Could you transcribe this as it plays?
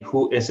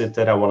who is it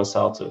that I want to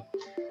sell to?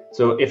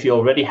 So if you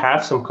already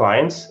have some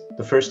clients,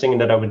 the first thing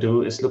that I would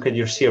do is look at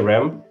your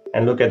CRM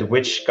and look at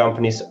which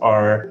companies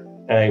are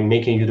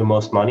making you the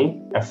most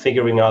money and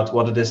figuring out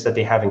what it is that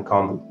they have in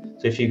common.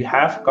 So if you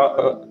have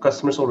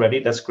customers already,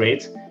 that's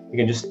great. You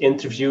can just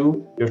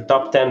interview your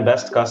top 10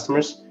 best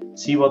customers,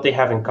 see what they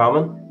have in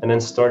common, and then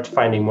start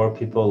finding more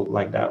people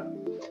like that.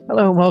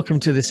 Hello and welcome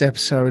to this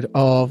episode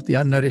of The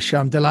Unnoticed Show.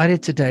 I'm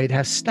delighted today to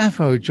have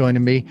Staffo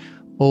joining me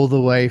all the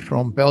way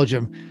from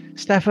Belgium.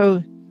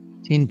 Staffo,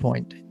 10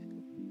 Point.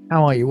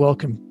 How are you?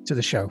 Welcome to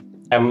the show.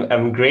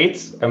 I'm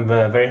great. I'm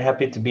very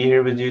happy to be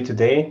here with you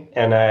today,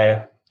 and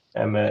I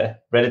am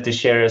ready to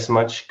share as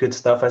much good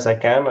stuff as I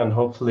can, and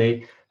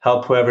hopefully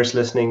help whoever's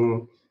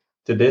listening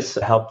to this,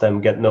 help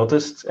them get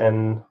noticed,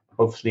 and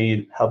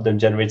hopefully help them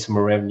generate some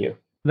more revenue.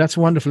 That's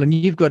wonderful. And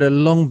you've got a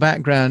long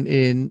background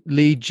in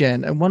lead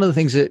gen. And one of the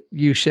things that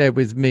you shared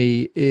with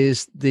me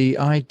is the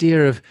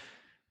idea of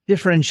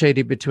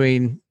differentiating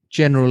between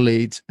general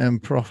leads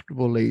and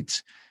profitable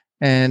leads,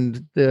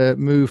 and the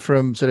move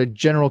from sort of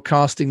general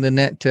casting the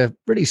net to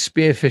really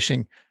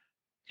spearfishing.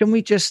 Can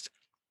we just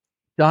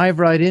dive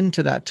right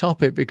into that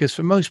topic? Because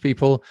for most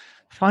people,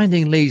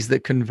 finding leads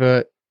that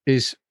convert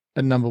is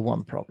a number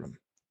one problem.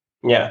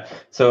 Yeah.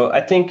 So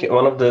I think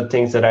one of the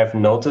things that I've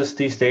noticed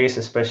these days,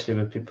 especially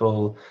with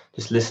people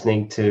just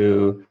listening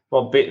to,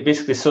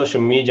 basically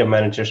social media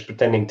managers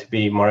pretending to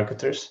be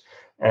marketers.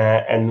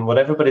 And what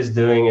everybody's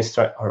doing is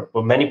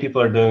what many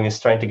people are doing is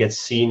trying to get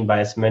seen by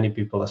as many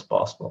people as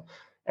possible.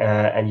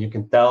 And you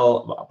can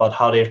tell about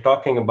how they're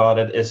talking about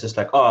it. It's just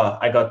like, oh,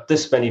 I got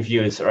this many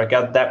views, or I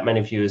got that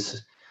many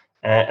views.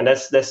 And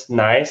that's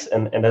nice.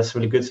 And that's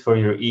really good for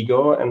your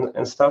ego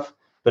and stuff.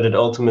 But it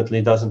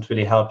ultimately doesn't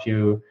really help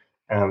you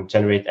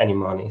generate any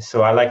money.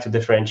 So I like to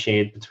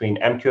differentiate between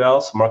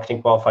MQLs,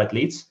 marketing qualified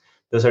leads.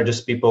 Those are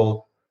just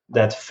people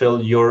that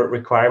fill your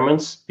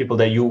requirements, people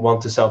that you want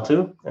to sell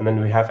to. And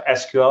then we have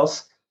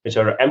SQLs, which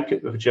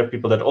are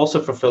people that also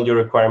fulfill your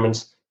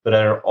requirements, but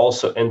that are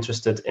also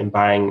interested in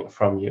buying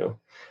from you.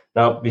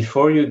 Now,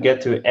 before you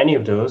get to any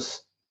of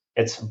those,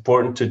 it's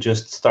important to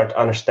just start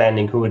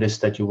understanding who it is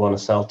that you want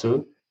to sell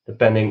to,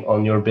 depending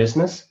on your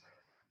business.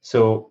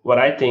 So what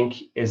I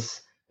think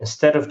is,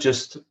 instead of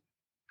just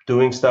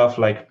doing stuff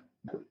like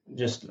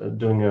just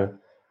doing a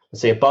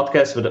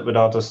podcast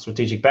without a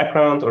strategic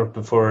background, or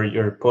before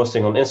you're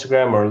posting on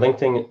Instagram or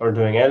LinkedIn or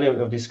doing any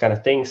of these kind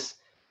of things,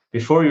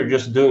 before you're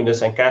just doing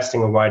this and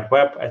casting a wide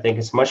web, I think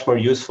it's much more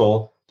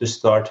useful to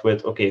start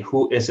with, okay,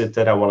 who is it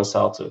that I want to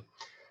sell to?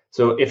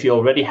 So if you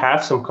already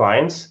have some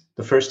clients,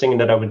 the first thing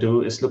that I would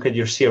do is look at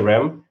your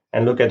CRM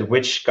and look at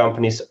which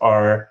companies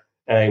are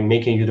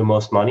making you the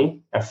most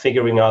money and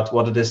figuring out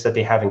what it is that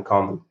they have in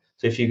common.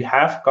 So if you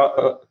have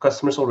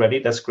customers already,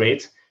 that's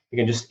great. You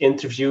can just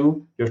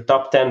interview your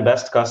top 10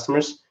 best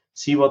customers,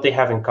 see what they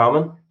have in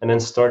common, and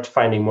then start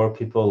finding more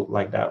people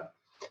like that.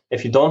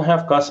 If you don't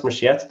have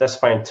customers yet, that's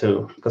fine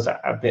too, because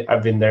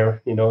I've been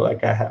there,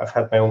 like I've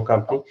had my own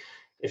company.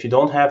 If you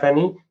don't have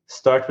any,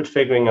 start with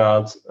figuring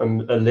out a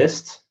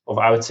list of,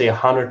 I would say,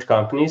 100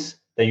 companies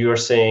that you are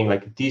saying,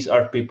 like, these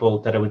are people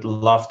that I would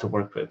love to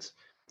work with.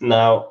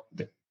 Now,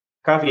 the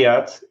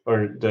caveat,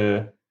 or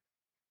the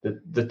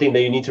thing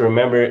that you need to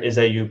remember, is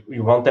that you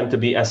want them to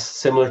be as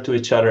similar to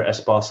each other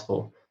as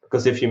possible.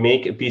 Because if you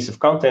make a piece of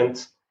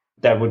content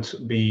that would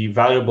be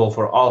valuable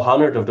for all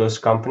 100 of those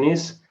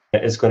companies,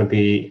 it's going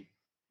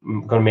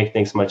to make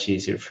things much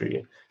easier for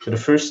you. So the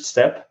first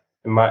step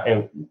in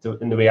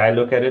the way I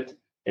look at it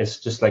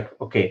is just like,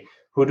 okay,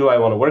 who do I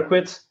want to work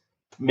with?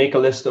 Make a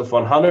list of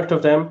 100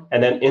 of them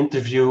and then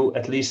interview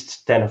at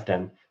least 10 of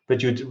them.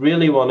 But you'd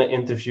really want to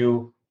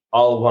interview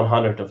all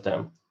 100 of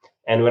them.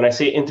 And when I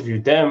say interview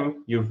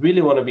them, you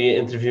really want to be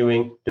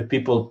interviewing the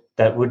people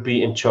that would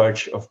be in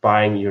charge of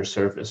buying your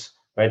service,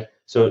 right?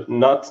 So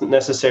not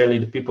necessarily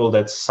the people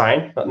that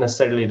sign, not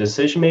necessarily the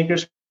decision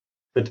makers,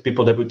 but the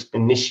people that would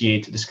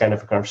initiate this kind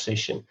of a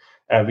conversation.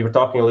 We were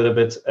talking a little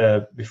bit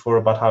before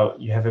about how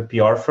you have a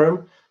PR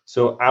firm.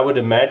 So I would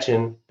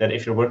imagine that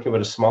if you're working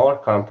with a smaller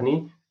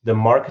company, the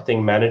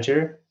marketing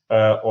manager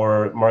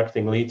or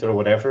marketing lead or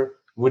whatever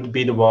would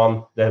be the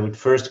one that would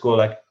first go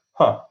like,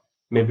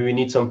 maybe we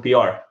need some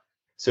PR.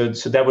 So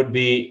that would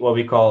be what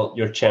we call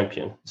your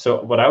champion.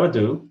 So what I would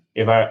do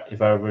if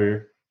I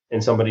were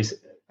in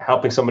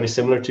helping somebody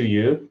similar to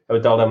you, I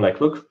would tell them,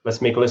 like, look,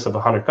 let's make a list of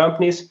 100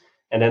 companies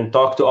and then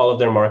talk to all of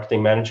their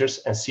marketing managers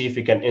and see if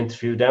we can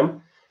interview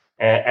them.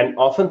 And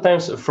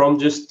oftentimes from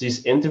just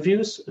these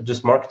interviews,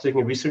 just marketing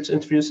and research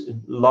interviews, a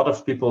lot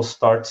of people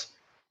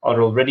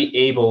are already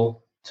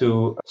able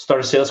to start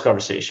a sales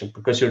conversation,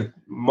 because you're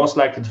most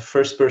likely the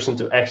first person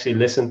to actually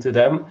listen to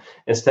them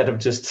instead of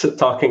just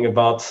talking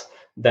about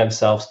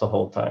themselves the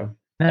whole time.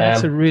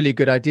 That's a really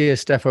good idea,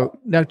 Staffo.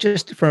 Now,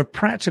 just from a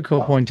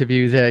practical point of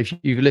view there, if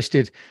you've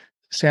listed,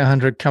 say,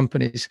 100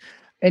 companies,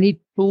 any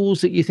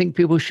tools that you think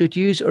people should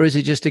use, or is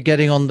it just a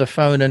getting on the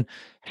phone? And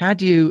how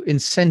do you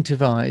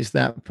incentivize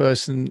that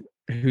person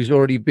who's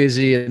already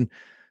busy and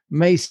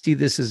may see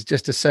this as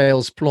just a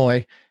sales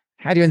ploy?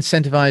 How do you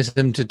incentivize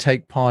them to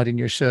take part in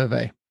your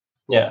survey?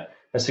 Yeah.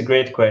 That's a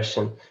great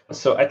question.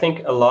 So I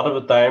think a lot of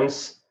the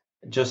times,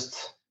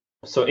 just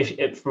so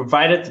if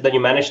provided that you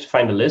manage to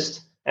find a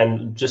list,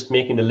 and just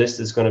making the list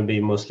is going to be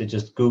mostly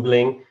just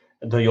Googling,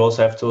 though you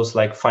also have tools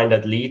like Find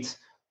That Lead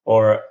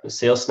or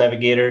Sales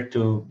Navigator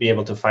to be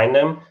able to find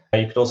them.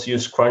 You could also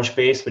use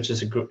Crunchbase, which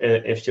is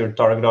if your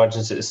target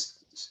audience is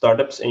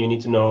startups and you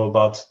need to know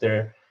about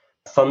their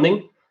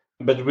funding.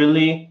 But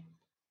really,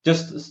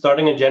 just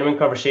starting a genuine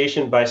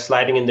conversation by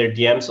sliding in their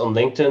DMs on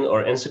LinkedIn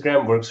or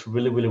Instagram works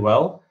really, really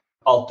well.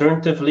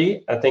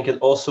 Alternatively, I think it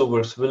also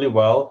works really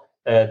well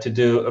to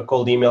do a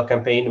cold email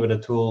campaign with a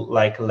tool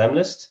like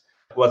Lemlist.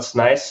 What's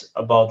nice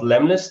about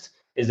Lemlist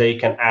is that you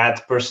can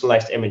add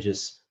personalized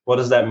images. What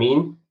does that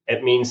mean?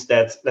 It means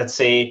that, let's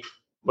say,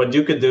 what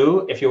you could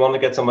do if you want to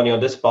get somebody on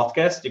this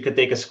podcast, you could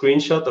take a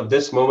screenshot of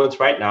this moment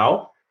right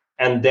now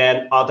and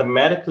then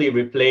automatically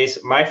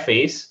replace my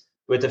face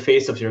with the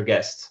face of your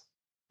guest.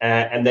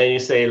 And then you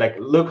say, like,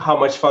 look how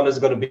much fun it's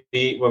going to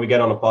be when we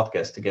get on a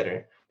podcast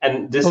together.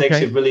 And this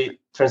actually really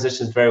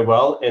transitions very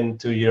well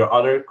into your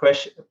other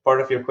question,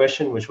 part of your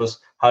question, which was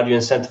how do you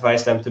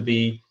incentivize them to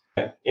be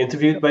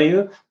interviewed by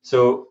you?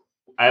 So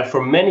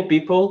for many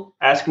people,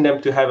 asking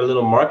them to have a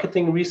little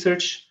marketing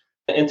research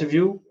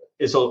interview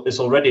is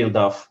already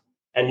enough.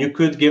 And you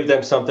could give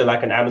them something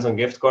like an Amazon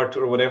gift card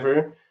or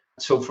whatever.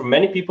 So for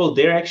many people,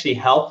 they're actually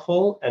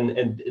helpful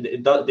and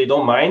they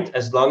don't mind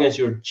as long as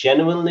you're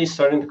genuinely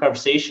starting the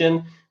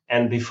conversation.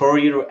 And before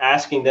you're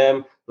asking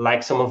them,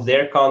 like some of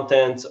their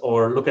content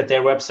or look at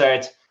their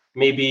website,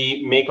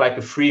 maybe make like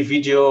a free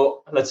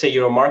video. Let's say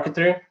you're a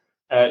marketer.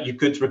 You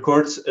could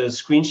record a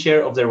screen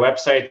share of their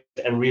website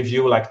and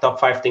review like top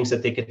 5 things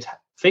that they could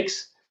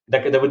fix.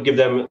 That would give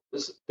them,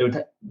 they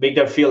would make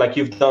them feel like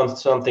you've done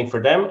something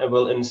for them and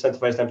will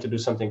incentivize them to do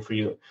something for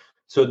you.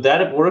 So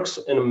that works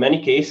in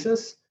many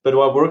cases, but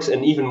what works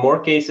in even more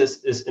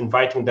cases is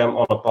inviting them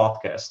on a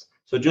podcast.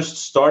 So just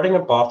starting a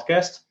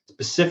podcast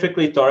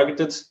specifically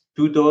targeted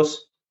to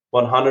those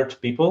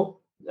 100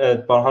 people,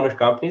 100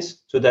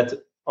 companies, so that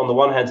on the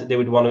one hand, they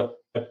would want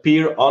to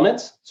appear on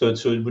it. So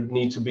it would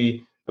need to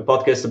be a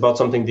podcast about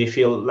something they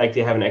feel like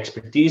they have an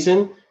expertise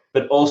in,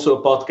 but also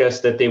a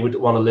podcast that they would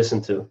want to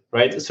listen to,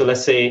 right? So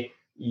let's say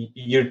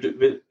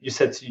you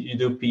said you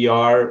do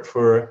PR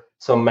for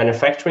some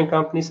manufacturing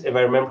companies, if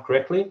I remember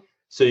correctly.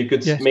 So you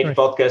could make a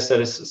podcast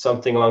that is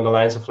something along the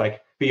lines of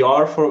like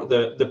PR for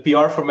the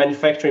PR for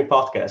manufacturing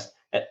podcast,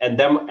 and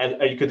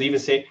you could even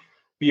say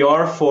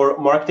PR for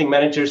marketing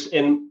managers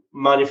in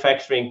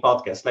manufacturing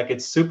podcast. Like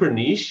it's super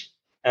niche,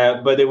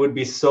 but it would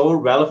be so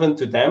relevant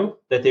to them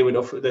that they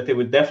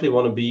would definitely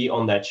want to be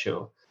on that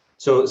show.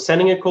 So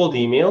sending a cold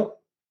email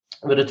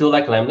with a tool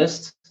like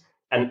Lemlist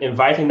and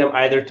inviting them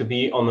either to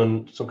be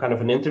on some kind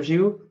of an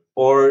interview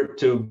or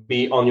to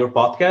be on your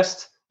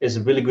podcast is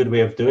a really good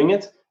way of doing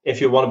it. If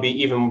you want to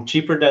be even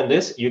cheaper than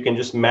this, you can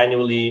just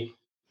manually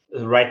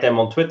write them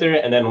on Twitter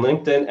and then on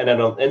LinkedIn and then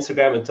on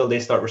Instagram until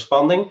they start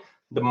responding.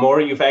 The more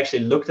you've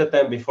actually looked at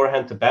them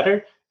beforehand, the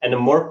better. And the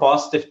more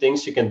positive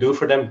things you can do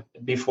for them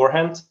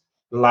beforehand,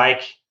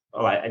 like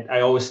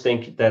I always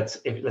think that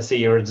if, let's say,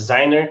 you're a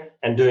designer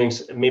and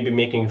maybe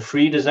making a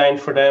free design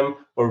for them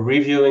or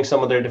reviewing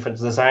some of their different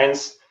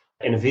designs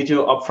in a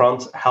video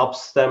upfront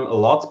helps them a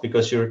lot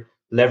because you're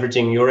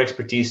leveraging your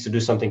expertise to do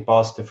something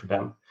positive for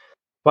them.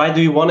 Why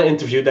do you want to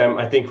interview them?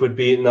 I think would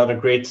be another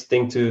great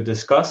thing to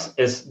discuss.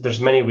 There's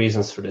many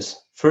reasons for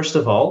this. First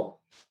of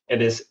all,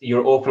 it is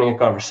you're opening a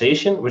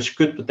conversation, which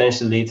could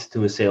potentially lead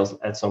to a sales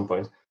at some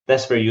point.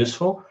 That's very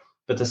useful.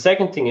 But the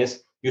second thing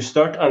is you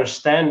start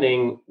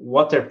understanding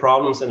what their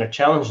problems and their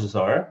challenges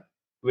are,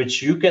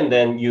 which you can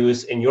then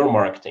use in your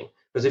marketing.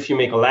 Because if you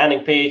make a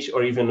landing page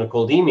or even a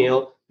cold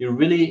email, you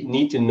really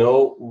need to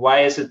know why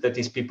is it that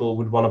these people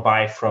would want to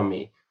buy from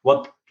me?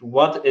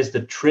 What is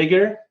the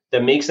trigger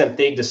that makes them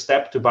take the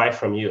step to buy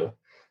from you?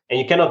 And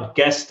you cannot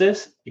guess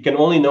this. You can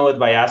only know it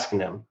by asking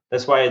them.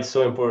 That's why it's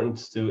so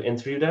important to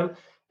interview them.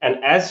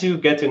 And as you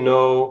get to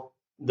know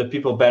the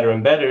people better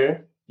and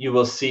better, you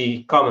will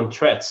see common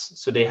threads.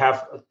 So they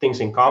have things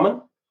in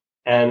common.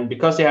 And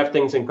because they have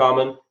things in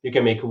common, you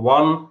can make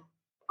one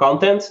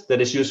content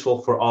that is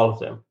useful for all of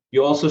them.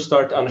 You also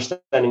start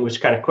understanding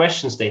which kind of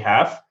questions they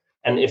have.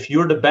 And if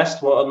you're the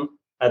best one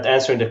at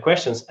answering the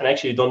questions, and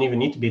actually you don't even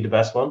need to be the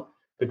best one,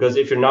 because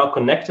if you're now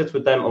connected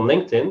with them on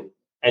LinkedIn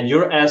and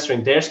you're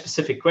answering their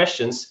specific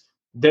questions,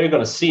 they're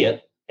going to see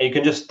it. And you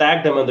can just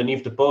tag them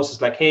underneath the post.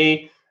 It's like,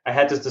 hey, I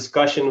had this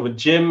discussion with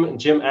Jim.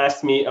 Jim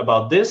asked me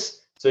about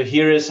this. So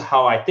here is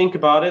how I think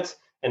about it.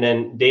 And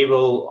then they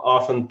will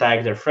often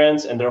tag their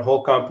friends and their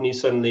whole company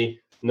suddenly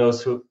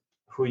knows who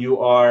you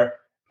are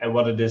and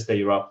what it is that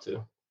you're up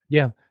to.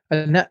 Yeah.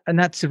 And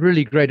that's a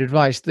really great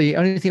advice. The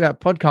only thing about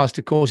podcast,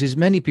 of course, is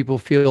many people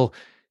feel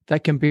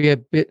that can be a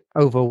bit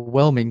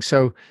overwhelming.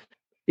 So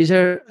is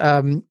there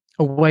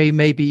a way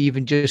maybe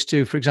even just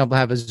to, for example,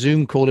 have a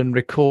Zoom call and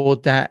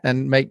record that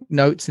and make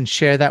notes and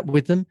share that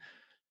with them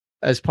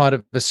as part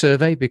of a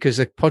survey? Because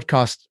a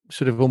podcast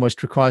sort of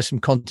almost requires some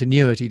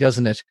continuity,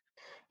 doesn't it?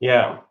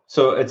 Yeah.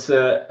 So that's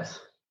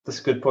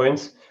a good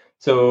point.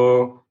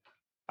 So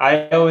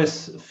I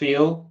always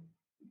feel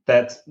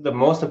that the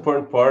most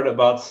important part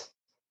about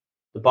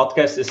the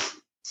podcast is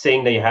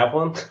saying that you have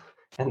one,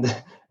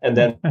 and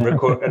then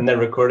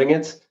recording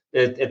it.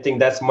 I think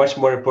that's much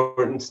more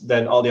important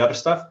than all the other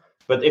stuff.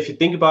 But if you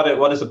think about it,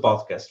 what is a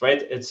podcast,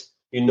 right? It's,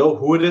 you know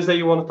who it is that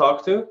you want to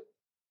talk to.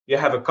 You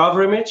have a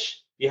cover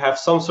image. You have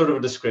some sort of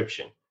a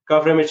description.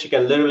 Cover image you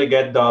can literally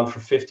get done for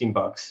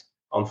 $15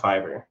 on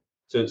Fiverr,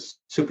 so it's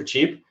super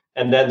cheap.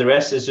 And then the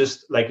rest is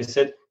just like I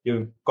said,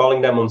 you're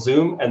calling them on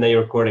Zoom and then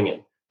you're recording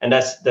it, and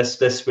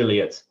that's really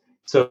it.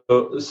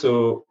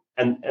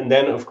 And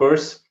then of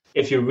course,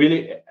 if you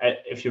really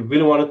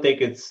want to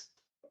take it,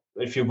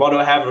 if you want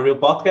to have a real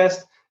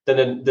podcast,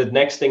 then the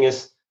next thing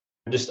is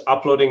just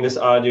uploading this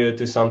audio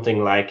to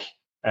something like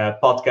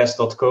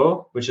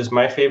podcast.co, which is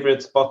my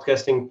favorite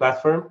podcasting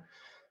platform.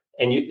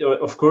 And you,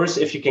 of course,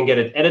 if you can get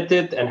it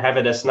edited and have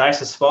it as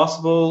nice as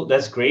possible,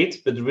 that's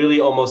great. But really,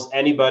 almost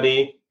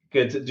anybody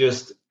could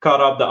just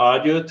cut up the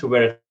audio to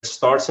where it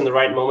starts in the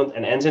right moment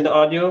and ends in the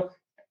audio.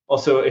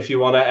 Also, if you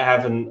want to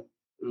have a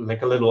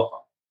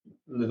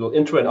little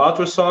intro and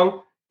outro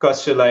song,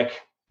 costs you like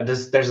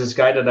there's this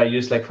guy that I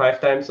use like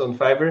 5 times on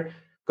Fiverr,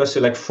 costs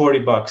you like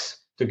 $40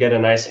 to get a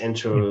nice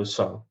intro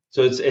song.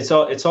 So it's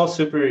all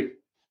super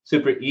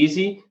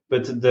easy.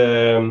 But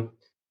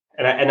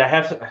I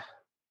have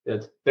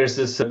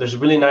there's a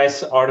really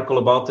nice article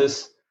about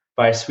this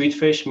by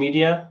Sweetfish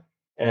Media.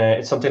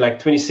 It's something like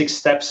 26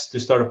 steps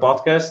to start a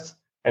podcast,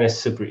 and it's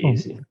super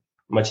easy,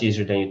 much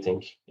easier than you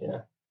think.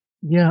 Yeah.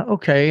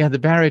 Okay. Yeah, the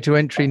barrier to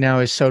entry now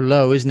is so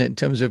low, isn't it, in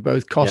terms of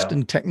both cost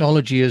and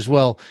technology as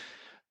well.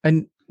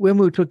 And when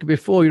we were talking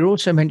before, you're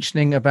also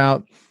mentioning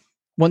about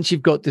once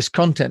you've got this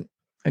content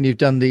and you've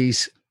done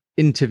these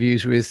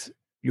interviews with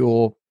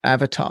your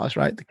avatars,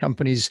 right? The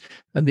companies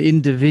and the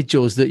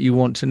individuals that you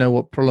want to know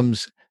what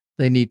problems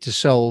they need to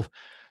solve.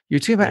 You're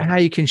talking about how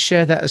you can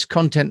share that as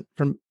content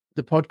from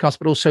the podcast,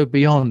 but also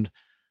beyond.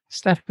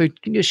 Steph, can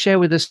you share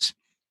with us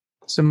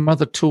some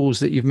other tools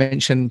that you've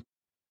mentioned?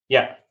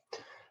 Yeah.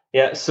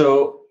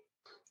 So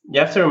you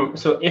have to.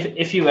 So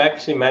if you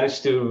actually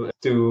manage to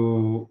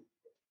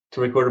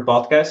record a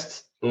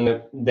podcast,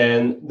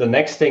 then the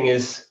next thing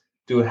is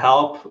to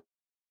help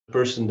the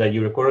person that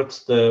you recorded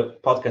the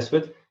podcast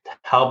with,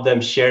 help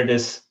them share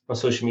this on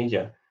social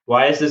media.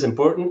 Why is this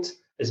important?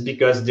 It's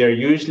because they're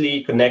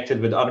usually connected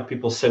with other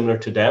people similar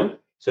to them.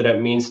 So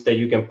that means that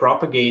you can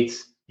propagate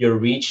your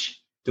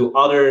reach to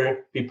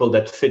other people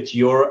that fit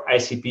your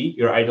ICP,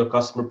 your ideal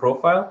customer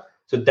profile.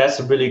 So that's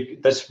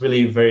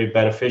really very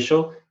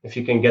beneficial if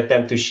you can get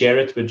them to share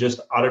it with just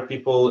other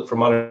people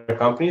from other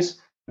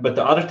companies. But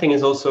the other thing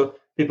is also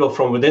people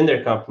from within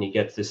their company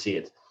get to see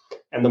it.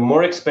 And the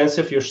more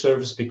expensive your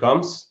service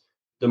becomes,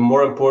 the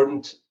more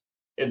important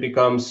it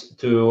becomes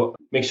to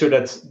make sure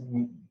that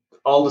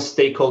all the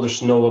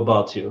stakeholders know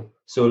about you.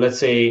 So let's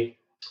say,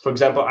 for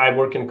example, I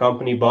work in a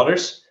company,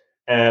 Butters,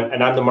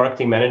 and I'm the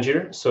marketing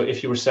manager. So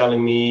if you were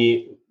selling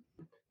me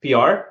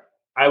PR,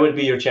 I would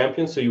be your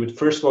champion. So you would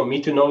first want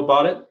me to know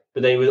about it,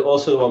 but then you would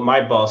also want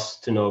my boss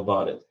to know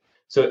about it.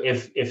 So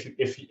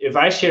if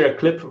I share a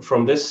clip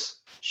from this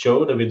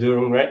show that we're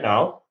doing right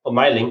now on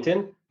my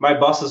LinkedIn, my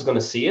boss is going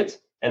to see it,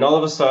 and all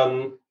of a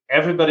sudden,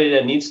 everybody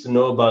that needs to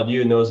know about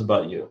you knows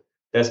about you.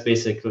 That's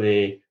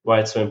basically why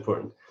it's so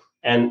important.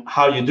 And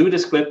how you do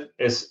this clip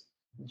is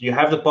you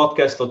have the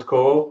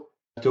podcast.co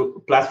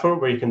platform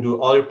where you can do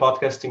all your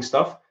podcasting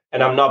stuff.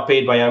 And I'm not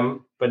paid by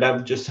them, but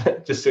I'm just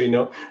so you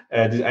know,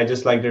 I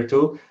just like their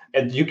tool.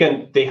 And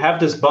they have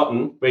this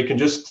button where you can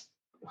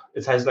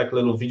it has like a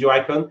little video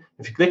icon.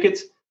 If you click it,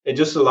 it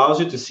just allows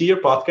you to see your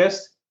podcast,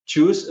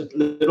 choose a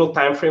little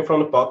time frame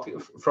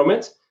from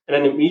it, and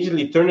then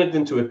immediately turn it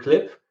into a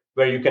clip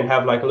where you can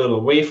have like a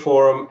little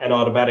waveform and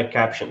automatic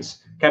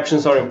captions.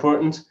 Captions are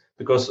important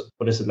because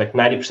like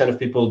 90% of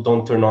people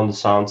don't turn on the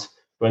sound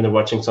when they're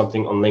watching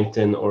something on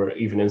LinkedIn or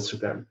even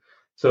Instagram.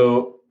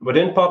 So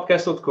within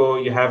podcast.co,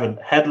 you have a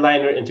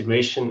headliner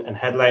integration, and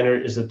headliner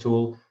is the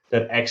tool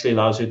that actually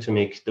allows you to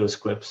make those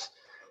clips.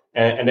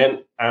 And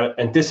then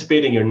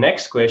anticipating your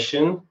next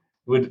question,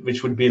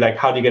 which would be like,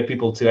 how do you get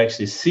people to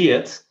actually see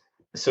it?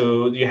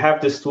 So you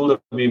have this tool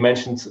that we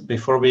mentioned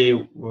before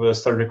we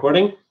started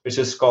recording, which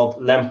is called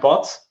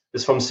Lempot.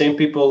 It's from the same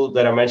people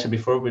that I mentioned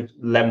before with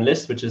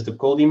Lemlist, which is the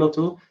cold email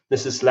tool.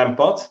 This is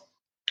Lempot.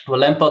 What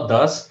Lempot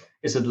does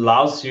is it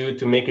allows you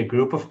to make a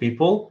group of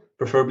people,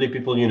 preferably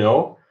people you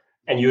know,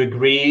 and you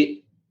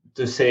agree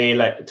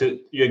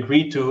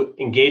to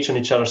engage on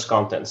each other's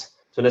contents.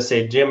 So let's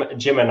say Jim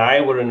and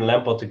I were in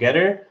Lempot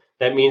together.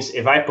 That means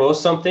if I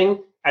post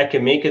something, I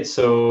can make it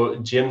so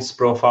Jim's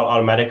profile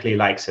automatically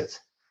likes it.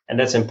 And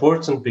that's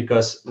important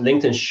because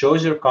LinkedIn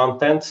shows your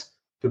content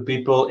to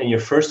people in your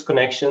first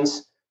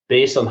connections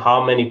based on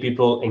how many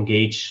people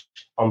engage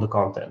on the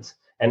content.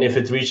 And if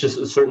it reaches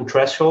a certain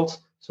threshold,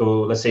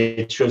 so let's say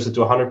it shows it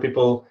to 100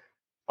 people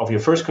of your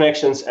first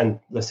connections, and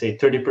let's say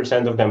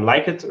 30% of them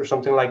like it or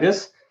something like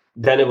this,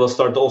 then it will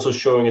start also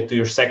showing it to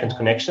your second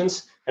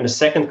connections. And the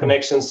second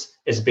connections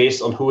is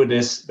based on who it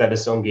is that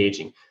is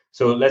engaging.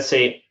 So let's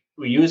say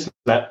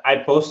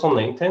I post on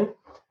LinkedIn,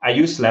 I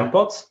use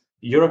Lempot,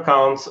 your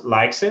account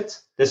likes it.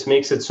 This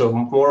makes it so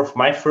more of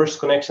my first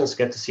connections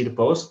get to see the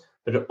post,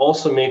 but it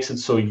also makes it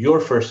so your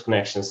first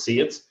connections see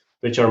it,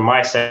 which are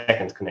my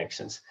second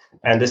connections.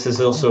 And this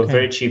is also a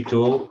very cheap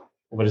tool.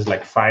 What is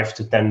like $5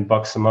 to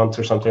 $10 a month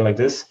or something like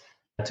this,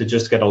 to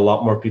just get a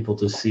lot more people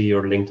to see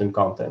your LinkedIn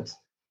content.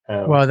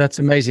 Wow, that's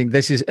amazing.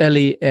 This is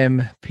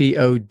lempod.com,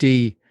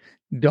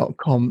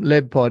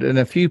 Lempod. And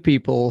a few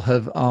people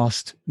have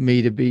asked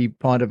me to be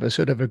part of a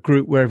sort of a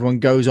group where everyone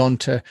goes on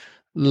to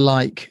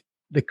like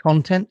the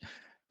content.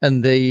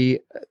 And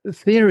the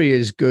theory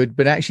is good,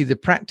 but actually the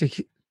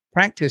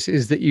practice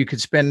is that you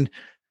could spend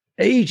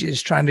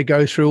ages trying to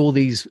go through all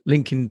these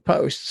LinkedIn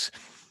posts.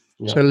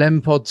 Yeah. So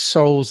Lempod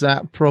solves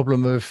that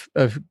problem of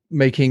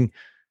making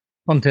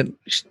content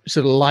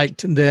sort of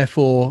liked and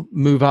therefore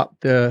move up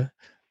the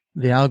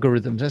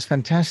algorithms. That's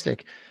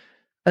fantastic.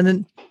 And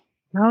then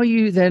how are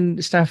you then,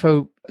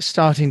 Staffo,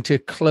 starting to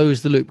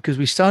close the loop? Because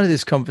we started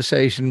this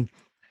conversation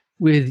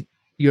with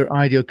your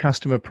ideal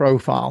customer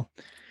profile,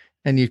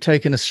 and you've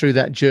taken us through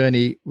that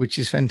journey, which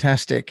is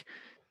fantastic.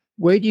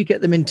 Where do you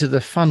get them into the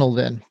funnel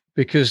then?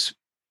 Because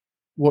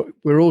what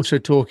we're also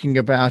talking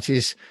about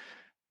is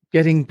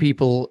getting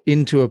people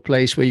into a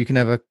place where you can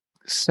have a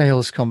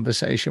sales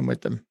conversation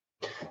with them.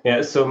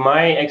 Yeah, so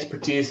my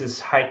expertise is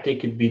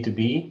high-ticket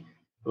B2B,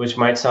 which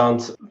might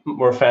sound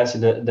more fancy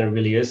than it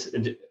really is.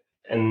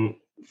 And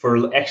for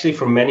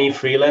many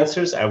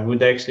freelancers, I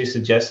would actually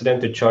suggest to them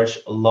to charge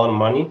a lot of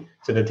money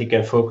so that they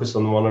can focus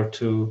on one or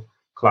two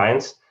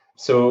clients.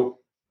 So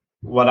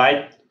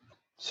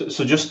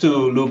just to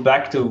loop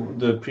back to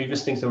the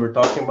previous things that we're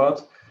talking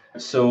about.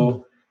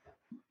 So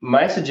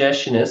my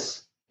suggestion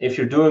is, if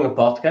you're doing a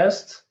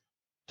podcast,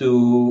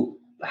 to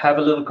have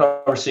a little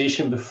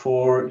conversation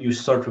before you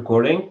start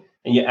recording,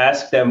 and you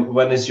ask them,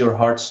 when is your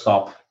hard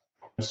stop?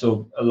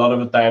 So a lot of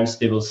the times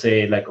they will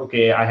say like,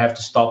 okay, I have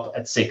to stop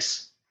at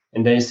 6.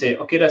 And then you say,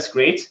 okay, that's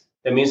great.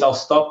 That means I'll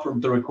stop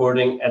the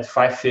recording at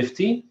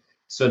 5:50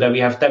 so that we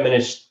have 10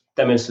 minutes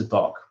to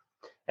talk.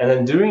 And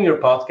then during your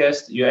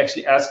podcast, you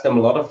actually ask them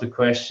a lot of the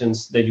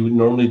questions that you would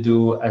normally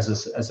do as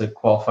a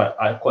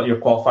your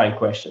qualifying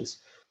questions.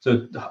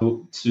 So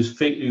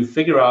you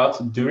figure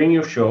out during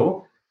your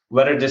show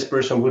whether this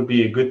person would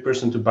be a good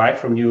person to buy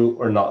from you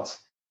or not.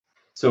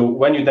 So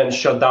when you then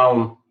shut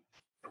down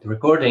the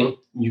recording,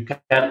 you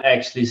can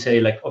actually say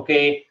like,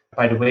 okay,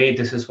 by the way,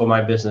 this is what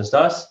my business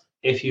does.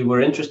 If you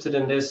were interested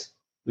in this,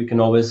 we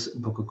can always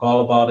book a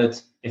call about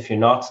it. If you're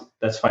not,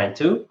 that's fine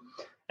too.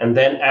 And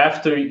then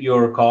after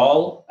your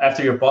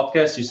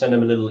podcast, you send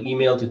them a little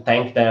email to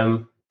thank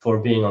them for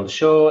being on the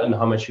show and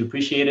how much you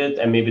appreciate it,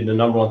 and maybe the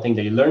number one thing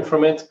that you learned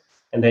from it.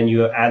 And then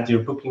you add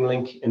your booking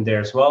link in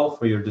there as well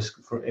for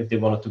if they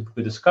wanted to book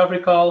a discovery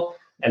call.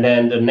 And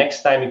then the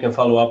next time you can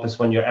follow up is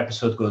when your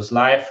episode goes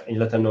live, and you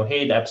let them know,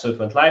 hey, the episode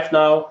went live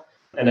now.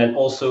 And then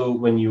also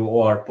when you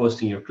are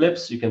posting your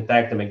clips, you can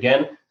tag them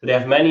again. So they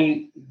have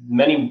many,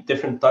 many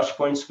different touch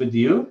points with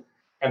you.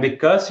 And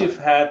because you've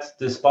had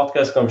this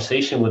podcast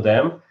conversation with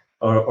them,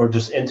 or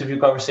this interview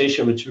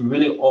conversation, which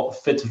really all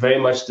fits very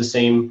much the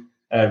same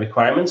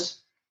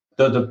requirements,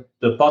 the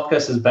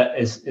podcast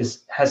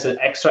has an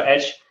extra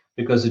edge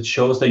because it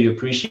shows that you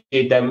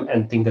appreciate them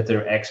and think that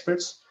they're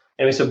experts.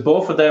 Anyway, so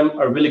both of them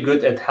are really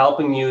good at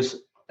helping you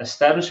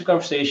establish a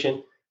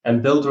conversation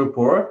and build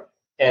rapport.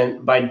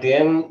 And by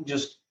then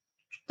just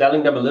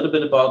telling them a little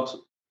bit about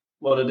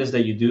what it is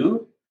that you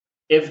do,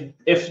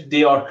 if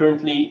they are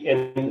currently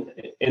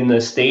in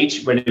a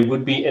stage where they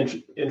would be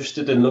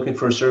interested in looking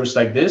for a service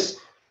like this,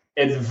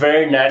 it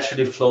very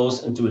naturally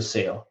flows into a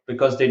sale,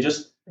 because they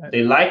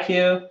like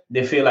you,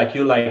 they feel like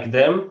you like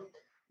them,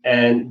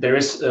 and there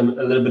is a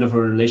little bit of a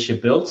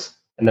relationship built,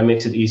 and that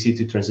makes it easy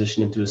to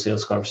transition into a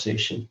sales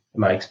conversation, in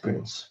my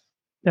experience.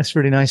 That's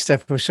really nice,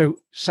 Steph. So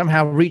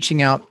somehow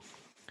reaching out,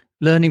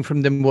 learning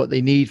from them what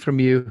they need from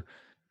you,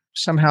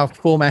 somehow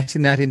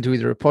formatting that into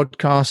either a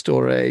podcast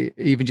or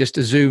even just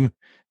a Zoom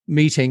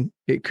meeting,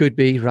 it could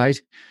be,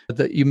 right,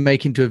 that you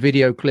make into a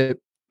video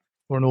clip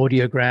or an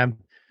audiogram,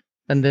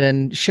 and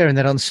then sharing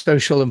that on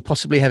social and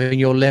possibly having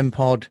your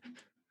Lempod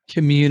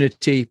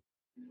community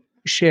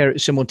share it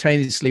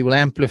simultaneously will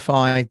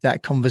amplify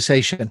that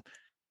conversation.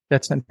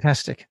 That's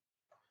fantastic.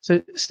 So,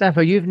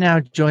 Staffo, you've now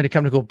joined a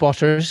company called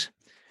Botters.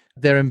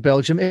 They're in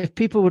Belgium. If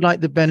people would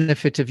like the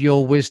benefit of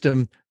your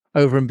wisdom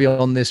over and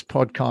beyond this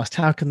podcast,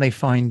 how can they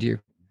find you?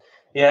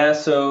 Yeah,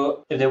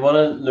 so if they want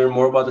to learn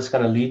more about this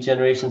kind of lead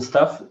generation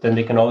stuff, then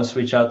they can always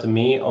reach out to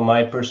me on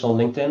my personal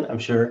LinkedIn. I'm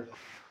sure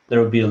there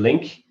will be a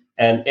link.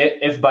 And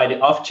if by the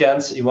off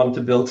chance you want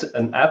to build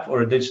an app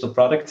or a digital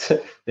product,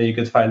 then you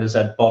could find us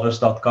at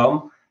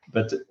botters.com.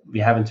 But we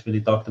haven't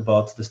really talked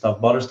about the stuff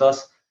Botters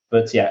does.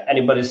 But yeah,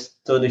 anybody's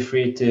totally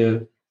free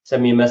to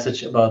send me a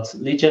message about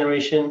lead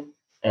generation.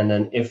 And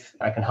then if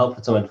I can help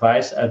with some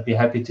advice, I'd be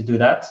happy to do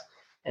that.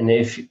 And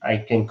if I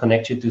can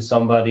connect you to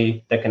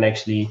somebody that can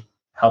actually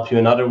help you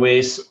in other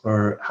ways,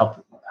 or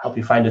help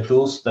you find the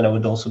tools, then I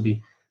would also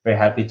be very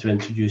happy to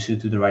introduce you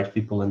to the right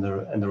people and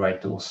the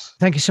right tools.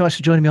 Thank you so much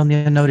for joining me on the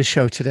Unnoticed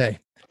Show today.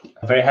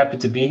 I'm very happy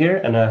to be here,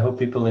 and I hope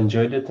people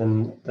enjoyed it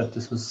and that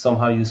this was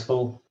somehow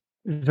useful.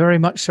 Very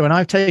much so. And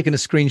I've taken a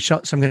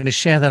screenshot, so I'm going to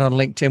share that on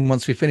LinkedIn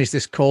once we finish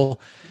this call.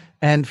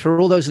 And for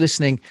all those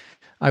listening,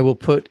 I will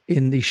put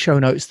in the show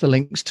notes the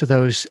links to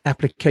those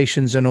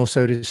applications and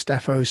also to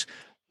Staffo's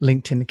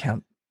LinkedIn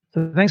account.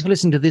 So thanks for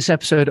listening to this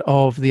episode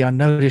of the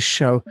Unnoticed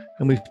Show.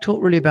 And we've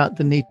talked really about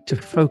the need to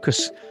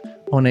focus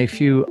on a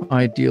few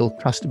ideal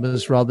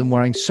customers rather than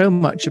worrying so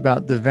much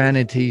about the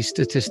vanity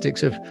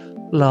statistics of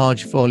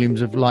large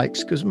volumes of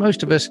likes, because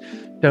most of us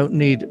don't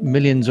need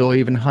millions or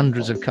even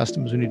hundreds of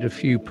customers. We need a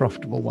few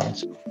profitable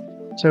ones.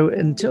 So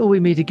until we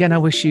meet again, I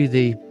wish you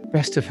the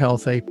best of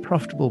health, a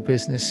profitable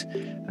business,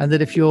 and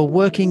that if you're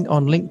working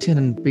on LinkedIn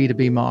and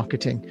B2B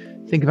marketing,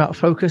 think about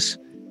focus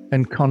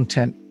and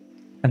content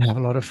and have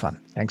a lot of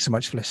fun. Thanks so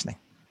much for listening.